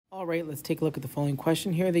All right, let's take a look at the following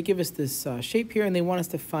question here. They give us this shape here, and they want us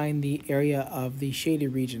to find the area of the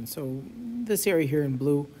shaded region. So this area here in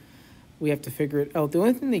blue, we have to figure it out. The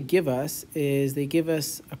only thing they give us is they give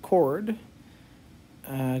us a chord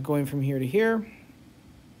going from here to here,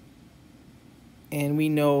 and we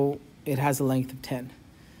know it has a length of 10.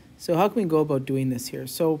 So how can we go about doing this here?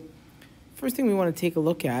 So first thing we want to take a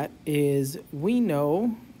look at is we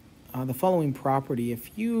know the following property.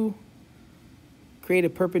 If you create a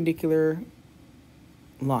perpendicular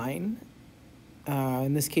line,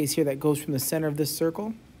 in this case here, that goes from the center of this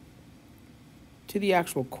circle to the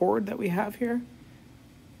actual chord that we have here,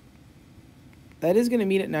 that is going to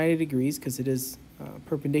meet at 90 degrees because it is a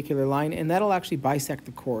perpendicular line, and that'll actually bisect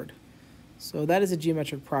the chord. So that is a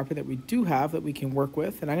geometric property that we do have that we can work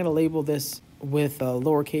with, and I'm going to label this with a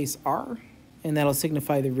lowercase r, and that'll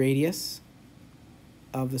signify the radius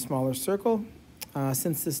of the smaller circle.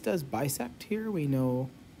 Since this does bisect here, we know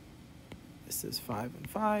this is 5 and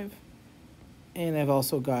 5. And I've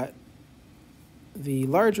also got the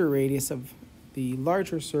larger radius of the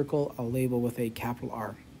larger circle, I'll label with a capital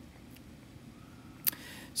R.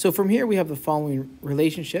 So from here we have the following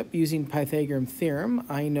relationship. Using Pythagorean theorem,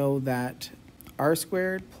 I know that r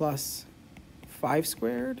squared plus 5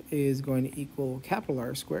 squared is going to equal capital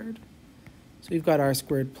R squared. So we've got r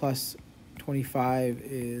squared plus 25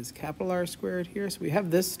 is capital R squared here. So we have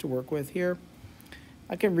this to work with here.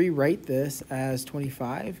 I can rewrite this as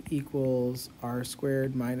 25 equals r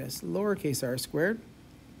squared minus lowercase r squared.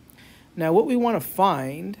 Now what we want to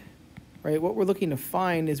find, right, what we're looking to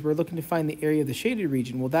find is we're looking to find the area of the shaded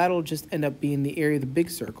region. Well, that'll just end up being the area of the big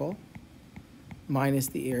circle minus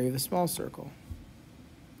the area of the small circle.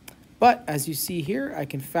 But as you see here, I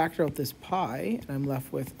can factor out this pi, and I'm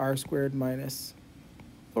left with r squared minus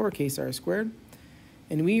lowercase r squared.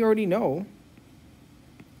 And we already know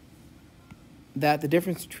that the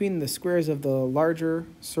difference between the squares of the larger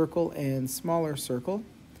circle and smaller circle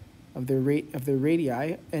of their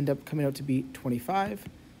radii end up coming out to be 25.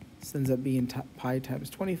 This ends up being pi times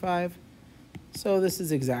 25. So this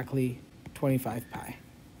is exactly 25 pi.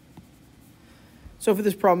 So for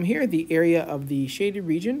this problem here, the area of the shaded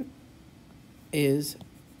region is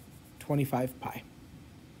 25 pi.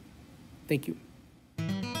 Thank you.